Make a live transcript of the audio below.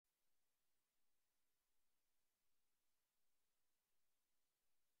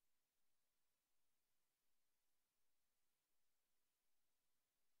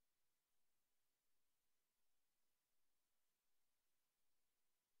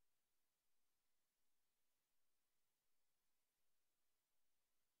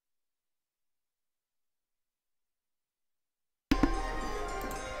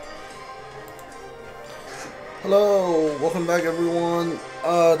Hello, welcome back everyone.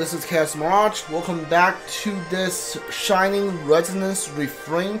 This is Chaos Mirage. Welcome back to this Shining Resonance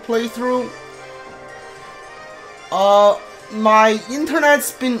Refrain playthrough. My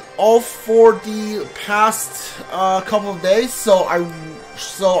internet's been off for the past couple of days, so I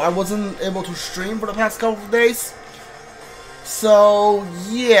wasn't able to stream for the past couple of days. So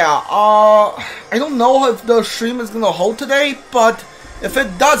yeah, I don't know if the stream is gonna hold today, but if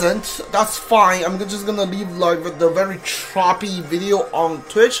it doesn't, that's fine. I'm just gonna leave like the very choppy video on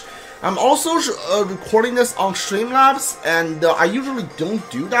Twitch. I'm also recording this on Streamlabs, and I usually don't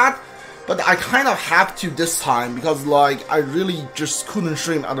do that, but I kind of have to this time because like I really just couldn't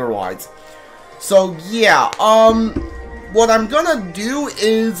stream otherwise. So yeah, what I'm gonna do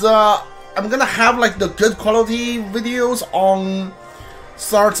is I'm gonna have like the good quality videos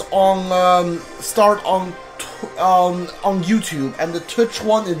start on YouTube, and the Twitch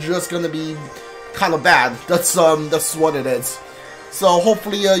one is just gonna be kind of bad. That's what it is. So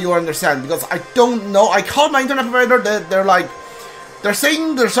hopefully you understand, because I don't know. I called my internet provider. They're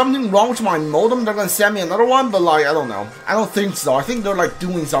saying there's something wrong with my modem. They're gonna send me another one, but like I don't know. I don't think so. I think they're like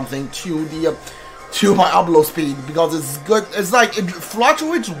doing something to the to my upload speed, because it's good. It's like it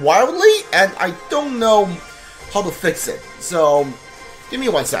fluctuates wildly, and I don't know how to fix it. So give me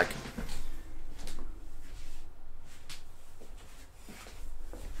 1 sec.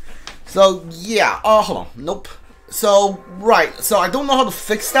 So yeah, hold on, nope. So right, so I don't know how to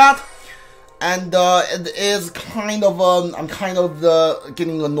fix that, and it is kind of I'm kind of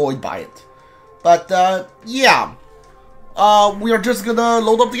getting annoyed by it. But yeah, we are just gonna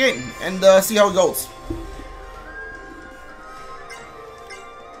load up the game and see how it goes.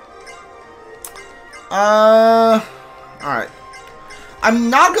 All right. I'm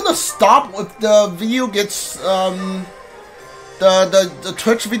not gonna stop if the video gets the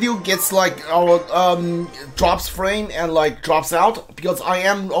Twitch video gets like drops frame and like drops out, because I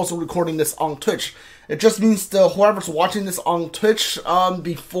am also recording this on Twitch. It just means whoever's watching this on Twitch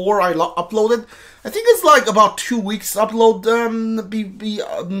before I upload it, I think it's like about 2 weeks upload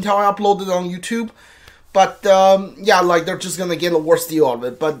until I upload it on YouTube. But yeah, like they're just gonna get a worse deal of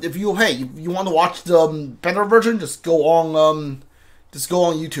it. But if you want to watch the better version, just go on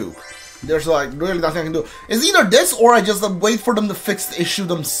YouTube. There's like really nothing I can do. It's either this or I just wait for them to fix the issue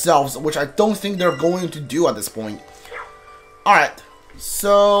themselves, which I don't think they're going to do at this point. Alright,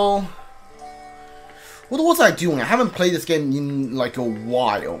 so what was I doing? I haven't played this game in like a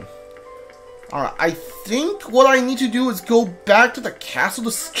while. Alright, I think what I need to do is go back to the castle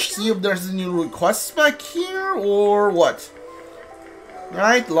to see if there's any requests back here, or what?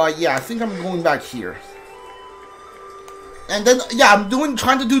 Right? Like, yeah, I think I'm going back here. And then, yeah, I'm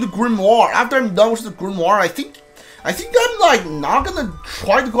trying to do the grimoire. After I'm done with the grimoire, I think I'm like not gonna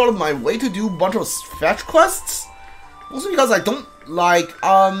try to go out of my way to do a bunch of fetch quests. Also because I don't like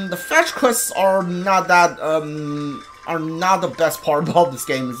the fetch quests are not the best part about this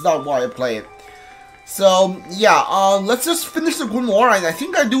game. It's not why I play it. So yeah, let's just finish the grimoire, and I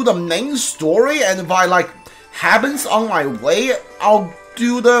think I do the main story. And if I like happens on my way, I'll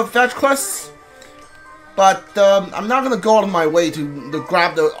do the fetch quests. But I'm not gonna go out of my way to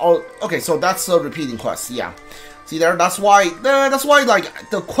grab the. Oh, okay, so that's a repeating quest. Yeah, see there. That's why like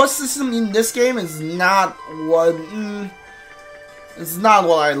the quest system in this game is not what it's not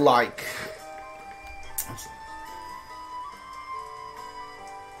what I like.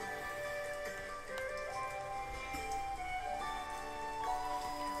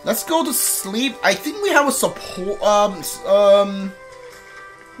 Let's go to sleep. I think we have a support.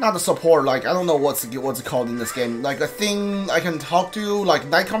 Not the support, like, I don't know what's it called in this game. Like, a thing I can talk to, like,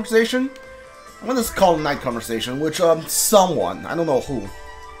 night conversation? I'm gonna call it night conversation, which, someone, I don't know who.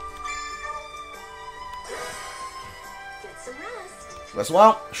 Get some rest. As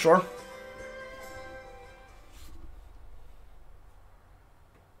well, sure.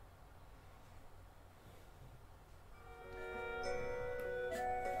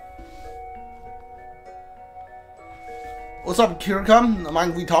 What's up, Kirika?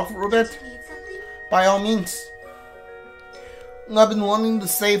 Mind we talk for a bit? By all means. I've been wanting to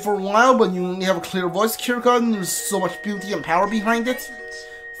say for a while, but you only have a clear voice, Kirika, and there's so much beauty and power behind it.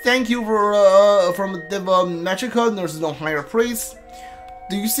 Thank you for from Diva Magica, and there's no higher praise.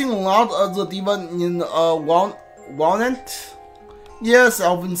 Do you sing a lot of the Diva in Walnut? Yes,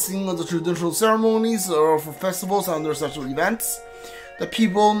 I've been singing the traditional ceremonies for festivals and other such events. The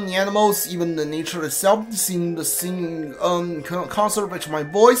people, the animals, even the nature itself seem to sing concert with my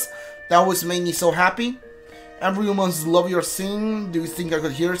voice. That always made me so happy. Everyone's love your singing. Do you think I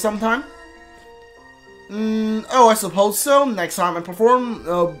could hear it sometime? Oh, I suppose so. Next time I perform,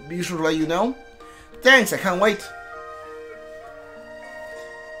 be sure to let you know. Thanks, I can't wait.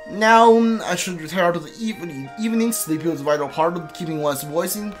 Now, I should retire to the evening. Sleep is a vital part of keeping one's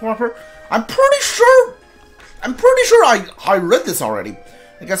voice in proper. I'm pretty sure I read this already.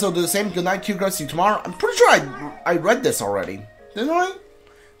 I guess I'll do the same. Good night, Kyuka. See you tomorrow. I'm pretty sure I read this already. Didn't I?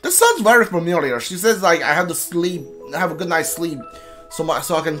 This sounds very familiar. She says like I have to sleep, have a good night's sleep, so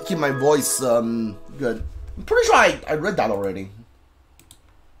I can keep my voice good. I'm pretty sure I read that already.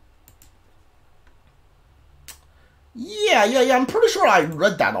 Yeah. I'm pretty sure I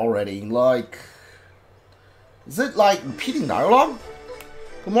read that already. Like, is it like repeating dialogue?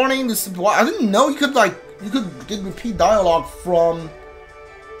 Good morning. This is what I didn't know. You could get repeat dialogue from.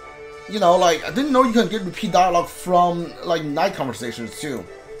 You know, like I didn't know you could get repeat dialogue from like night conversations too.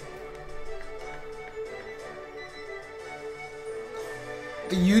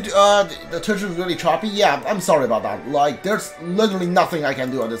 The Twitch is really choppy. Yeah, I'm sorry about that. Like, there's literally nothing I can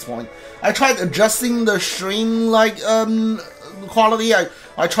do at this point. I tried adjusting the stream, like, quality. I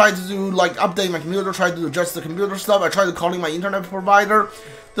tried to do, like, update my computer, tried to adjust the computer stuff. I tried to calling my internet provider.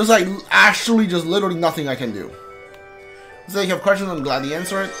 There's, like, actually just literally nothing I can do. So if you have questions, I'm glad to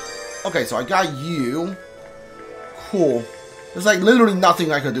answer it. Okay, so I got you. Cool. There's, like, literally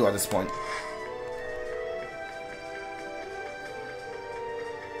nothing I could do at this point.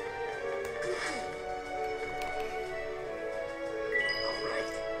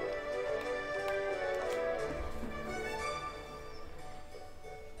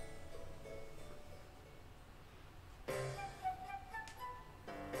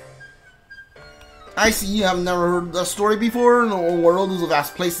 I see you have never heard the story before. The world is a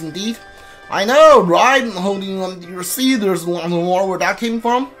vast place indeed. I know, right? Holding on to your seat, there's one more where that came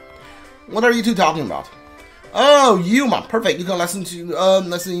from. What are you two talking about? Oh, Yuma, perfect. You can listen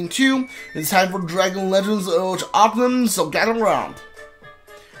in too. It's time for Dragon Legends of Ogden, so get around.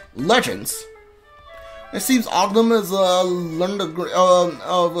 Legends. It seems Ogden has learned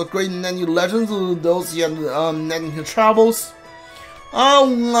of great many legends of those he had in his travels.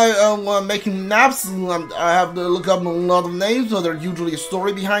 Making maps, I have to look up a lot of names, so there's usually a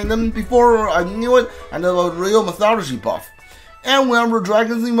story behind them. Before I knew it, I know a real mythology buff. And whenever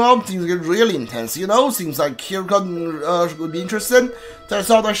dragons involved, things get really intense, you know? Seems like Kirka would be interested. That's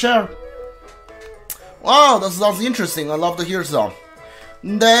all I share. Wow, that sounds interesting. I'd love to hear so.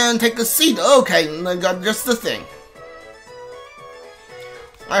 Then take a seat. Okay, I got just the thing.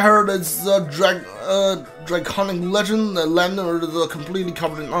 I heard it's a draconic legend that land is completely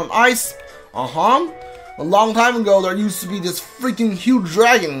covered in ice. A long time ago, there used to be this freaking huge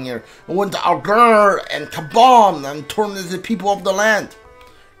dragon here. It went to Algar and Kabam and tormented people of the land.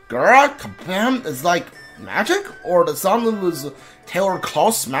 Grr, Kabam is like magic? Or the sound of his tail or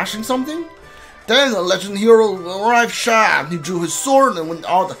claw smashing something? Then the legend hero arrived Sha. He drew his sword and went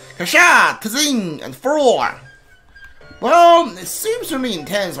out Kasha, Kazing, and Furor. Well, it seems really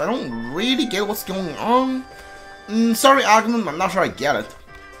intense, but I don't really get what's going on. Sorry, Ogden, I'm not sure I get it.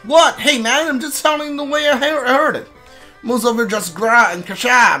 What? Hey man, I'm just telling the way I heard it. Most of it just gra and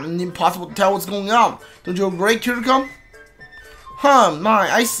kasha, and impossible to tell what's going on. Don't you agree, Kiriko? Huh,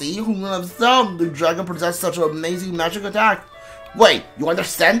 I see. Who would have thought the dragon possessed such an amazing magic attack? Wait, you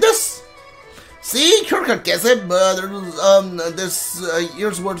understand this? See, Kiriko gets it, but this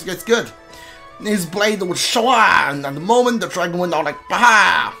year's words gets good. His blade would shwa, and at the moment the dragon went out like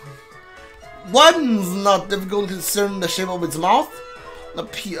baha. One's not difficult considering the shape of its mouth.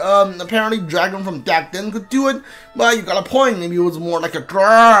 Apparently dragon from back then could do it, but you got a point, maybe it was more like a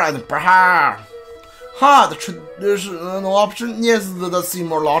grrr and a baha. The traditional option? Yes, that does seem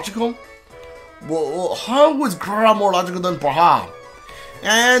more logical. Well, how was grrr more logical than baha?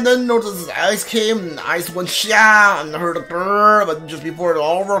 And then notice ice came, and the ice went sha, and I heard a grrr, but just before it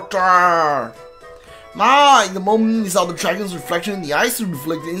all worked grrr. In the moment he saw the dragon's reflection in the ice, he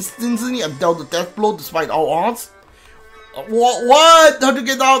reflected instantly and dealt the death blow despite all odds. What? How'd you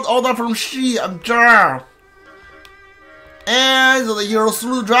get out all that from she? I'm jar. And so the hero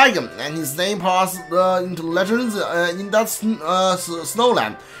slew the dragon, and his name passed into legends in that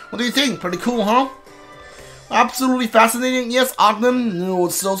snowland. What do you think? Pretty cool, huh? Absolutely fascinating. Yes, Ogden, it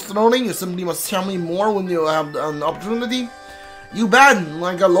was so thrilling. You simply must tell me more when you have an opportunity. You bet.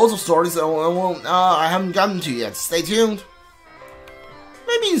 I got loads of stories I haven't gotten to yet. Stay tuned.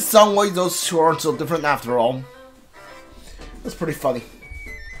 Maybe in some ways those two aren't so different after all. That's pretty funny.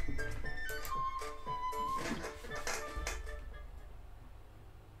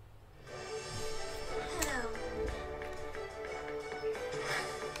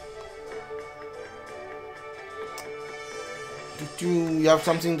 Do you have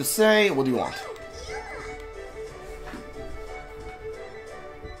something to say? What do you want?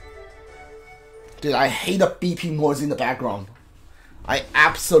 Dude, I hate the beeping noise in the background. I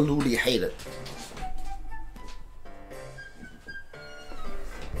absolutely hate it.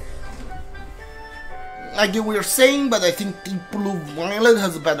 I get what you're saying, but I think Deep Blue Violet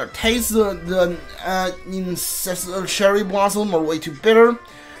has a better taste than Cherry Blossom, or way too bitter.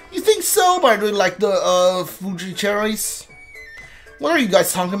 You think so? But I really like the Fuji cherries. What are you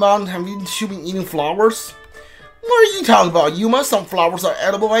guys talking about? Have you been eating flowers? What are you talking about, Yuma? Some flowers are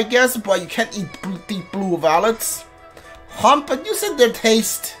edible, I guess, but you can't eat Deep Blue Violets. Huh? But you said their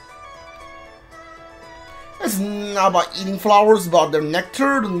taste. It's not about eating flowers, it's about their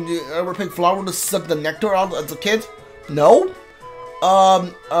nectar. Did you ever pick flower to suck the nectar out as a kid? No?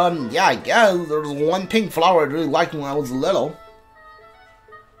 Yeah, I guess. There's one pink flower I really liked when I was little.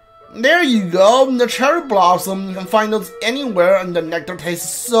 There you go, the cherry blossom. You can find those anywhere, and the nectar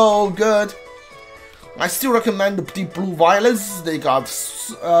tastes so good. I still recommend the Deep Blue Violets. They got,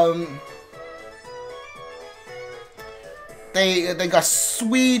 They got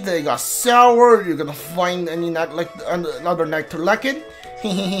sweet, they got sour. You're gonna find any another nectar like it.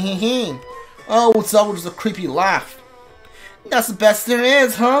 Oh, what's up with the creepy laugh? That's the best there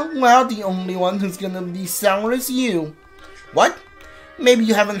is, huh? Well, the only one who's gonna be sour is you. What? Maybe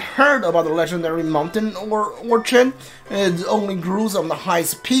you haven't heard about the legendary mountain orchid. It only grows on the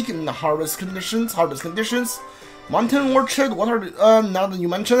highest peak in the hardest conditions. Mountain orchid? What are now that you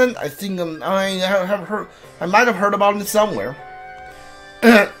mention it, I think I might have heard about it somewhere.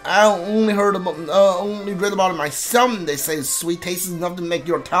 I only read about it myself, and they say the sweet taste is enough to make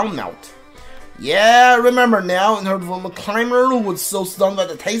your tongue melt. Yeah, I remember now, and heard from a climber who was so stunned by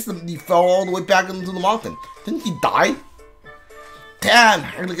the taste that he fell all the way back into the mountain. Didn't he die? Damn,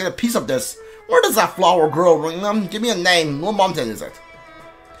 I gotta get a piece of this. Where does that flower grow, Ringham? Give me a name. What mountain is it?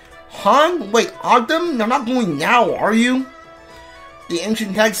 Huh? Wait, Ogden? You're not going now, are you? The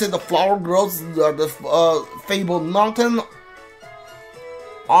ancient text said the flower grows the fabled mountain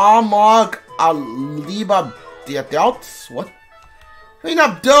Amag Aliba Diadelt? What? Hey,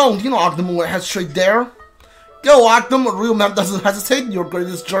 now don't! You know Ogden has straight there. Go, Ogden! A real man doesn't hesitate. Your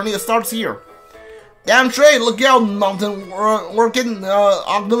greatest journey starts here. Damn straight! Look out, mountain working.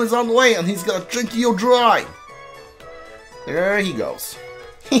 Ogden is on the way, and he's gonna drink you dry. There he goes.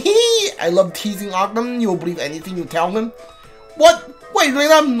 Hehe! I love teasing Ogden. You'll believe anything you tell him. What? Wait,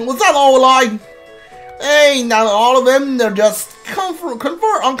 was that all a lie? Hey, not all of them. They're just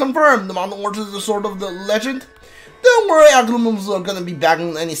unconfirmed. The mountain orchid is sort of the legend. Don't worry, Ogden's gonna be back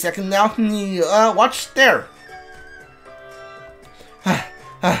in any second now. Watch there.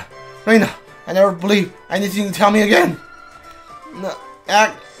 Reina, I never believe anything you tell me again. Not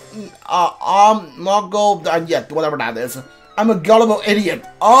go yet, whatever that is. I'm a gullible idiot.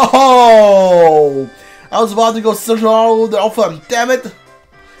 Oh! I was about to go search all over the alpha. Damn it!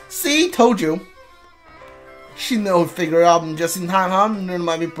 See? Told you. She knows figure out just in time, huh? And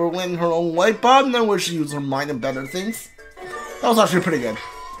might be programming her own way, but I wish she used her mind in better things. That was actually pretty good.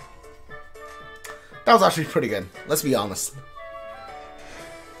 Let's be honest.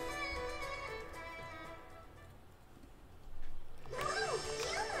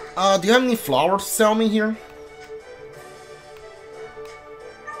 Do you have any flowers to sell me here?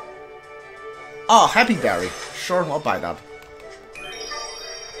 Oh, Happy Berry. Sure, I'll buy that.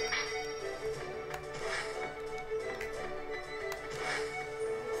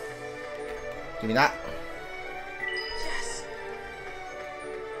 Give me that. Yes.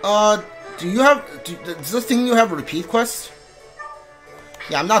 Do you have... Does this thing you have a repeat quest?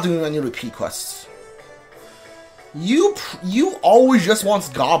 Yeah, I'm not doing any repeat quests. You always just want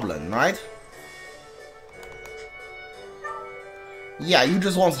Goblin, right? Yeah, you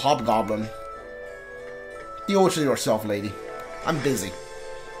just want Hobgoblin. Deal with it yourself, lady. I'm busy.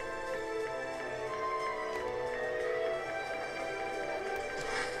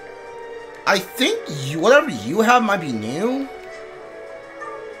 I think whatever you have might be new.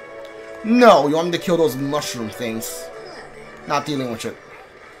 No, you want me to kill those mushroom things. Not dealing with it.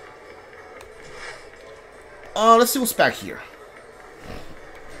 Let's see what's back here.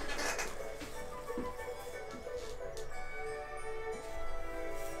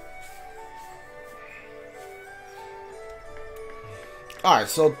 Alright,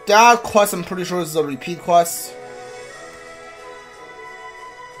 so that quest I'm pretty sure is a repeat quest.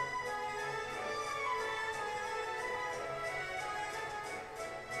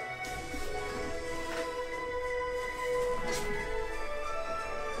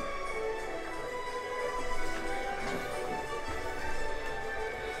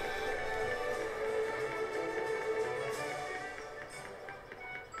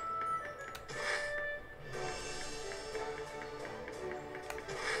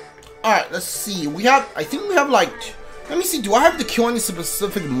 Alright, let's see. We have, I think we have like, let me see, do I have to kill any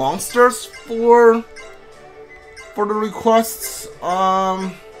specific monsters for the requests?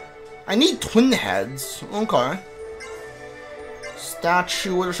 I need twin heads. Okay.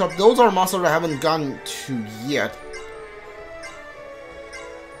 Statue, Wither Shop. Those are monsters I haven't gotten to yet.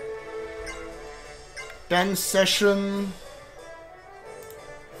 Band session.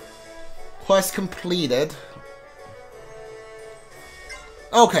 Quest completed.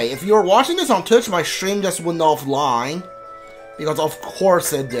 Okay, if you're watching this on Twitch, my stream just went offline. Because of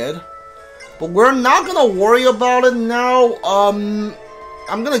course it did. But we're not gonna worry about it now. I'm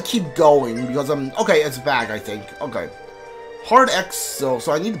gonna keep going because okay, it's back, I think. Okay. Hard Exo,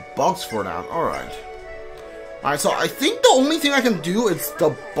 so I need bugs for that. Alright. Alright, so I think the only thing I can do is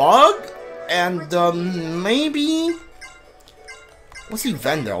the bug and maybe. What's the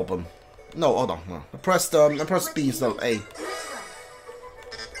event album? No, hold on. No. I pressed B instead of A.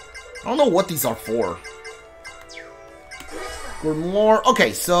 I don't know what these are for. Good more.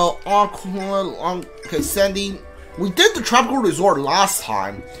 Okay, so okay, Sandy. We did the Tropical Resort last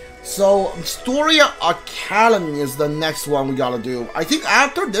time. So Astoria Academy is the next one we gotta do. I think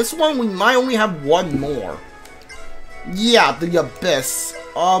after this one we might only have one more. Yeah, the Abyss.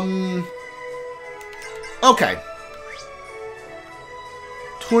 Okay.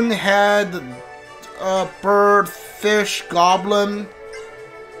 Twin Head, Bird, Fish, Goblin,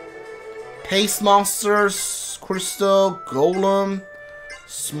 Pace Monsters, Crystal, Golem,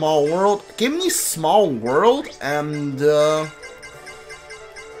 Small World. Give me Small World and the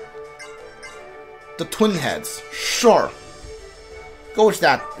Twin Heads. Sure. Go with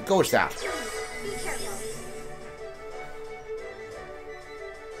that. Go with that.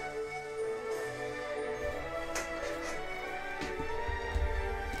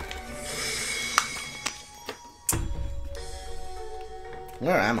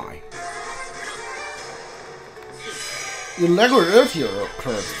 Where am I? Irregularity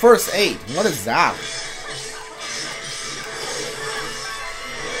occurred. First aid. What is that?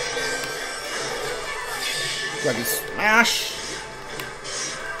 Ready, smash.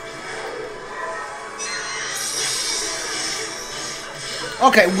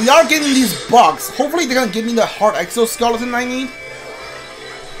 Okay, we are getting these bugs. Hopefully they're gonna give me the hard exoskeleton I need.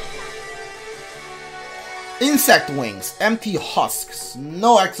 Insect wings, empty husks,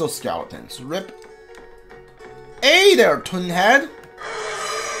 no exoskeletons. Rip. Hey there, Twin Head.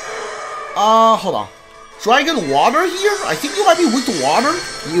 Hold on. Dragon water here? I think you might be weak to water.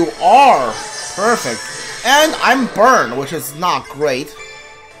 You are. Perfect. And I'm burned, which is not great.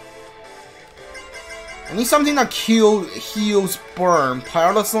 I need something that heals burn.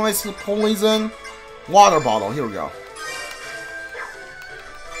 Paralyzed poison. Water bottle. Here we go.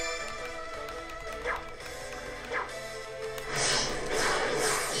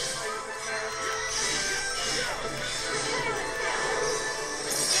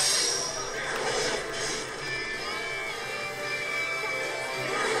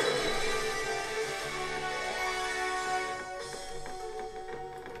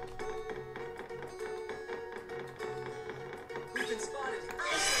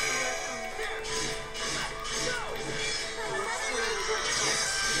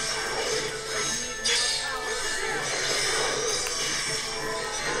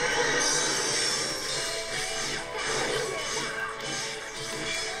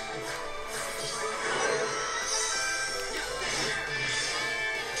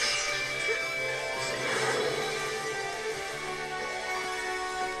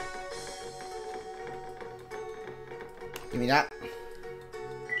 Give me that.